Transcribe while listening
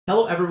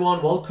Hello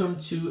everyone, welcome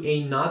to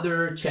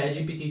another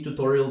ChatGPT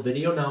tutorial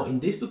video. Now in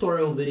this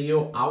tutorial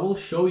video, I will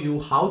show you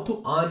how to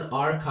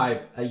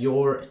unarchive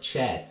your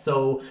chat.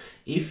 So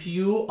if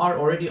you are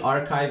already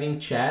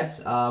archiving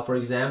chats, for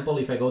example,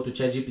 if I go to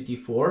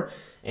ChatGPT 4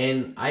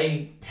 and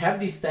I have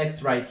these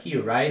texts right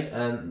here, right?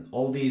 And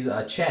all these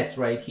chats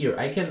right here,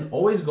 I can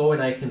always go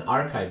and I can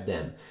archive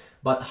them.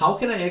 But how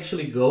can I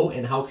actually go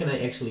and how can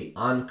I actually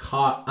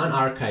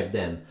unarchive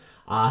them?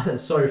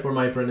 Sorry for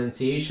my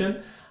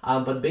pronunciation.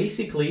 But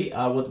basically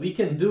what we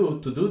can do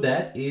to do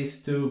that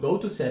is to go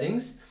to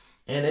settings,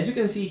 and as you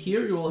can see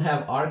here, you will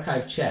have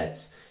archive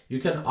chats. You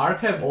can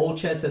archive all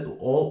chats at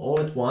all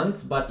at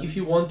once, but if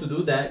you want to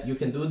do that, you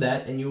can do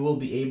that, and you will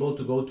be able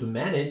to go to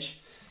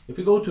manage. If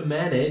we go to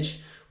manage,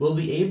 we'll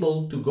be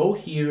able to go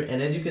here,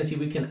 and as you can see,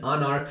 we can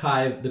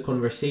unarchive the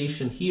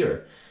conversation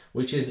here,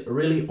 which is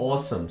really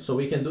awesome. So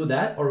we can do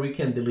that, or we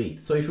can delete.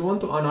 So if you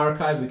want to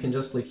unarchive, we can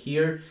just click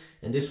here,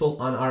 and this will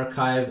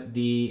unarchive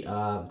the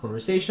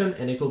conversation,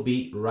 and it will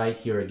be right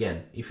here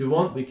again. If we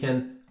want, we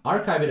can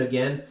archive it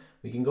again.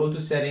 We can go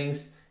to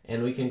settings,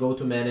 and we can go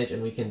to manage,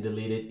 and we can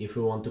delete it if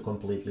we want to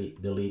completely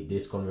delete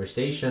this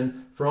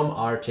conversation from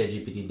our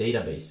ChatGPT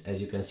database,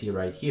 as you can see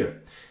right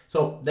here.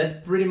 So that's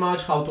pretty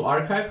much how to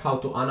archive, how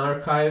to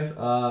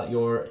unarchive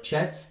your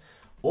chats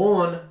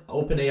on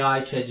OpenAI,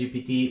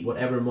 ChatGPT,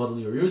 whatever model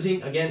you're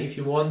using. Again, if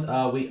you want,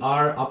 we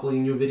are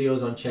uploading new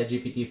videos on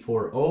ChatGPT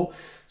 4.0,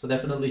 so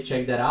definitely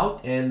check that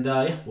out. And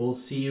yeah, we'll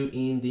see you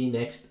in the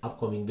next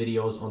upcoming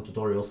videos on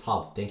Tutorials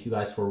Hub. Thank you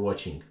guys for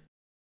watching.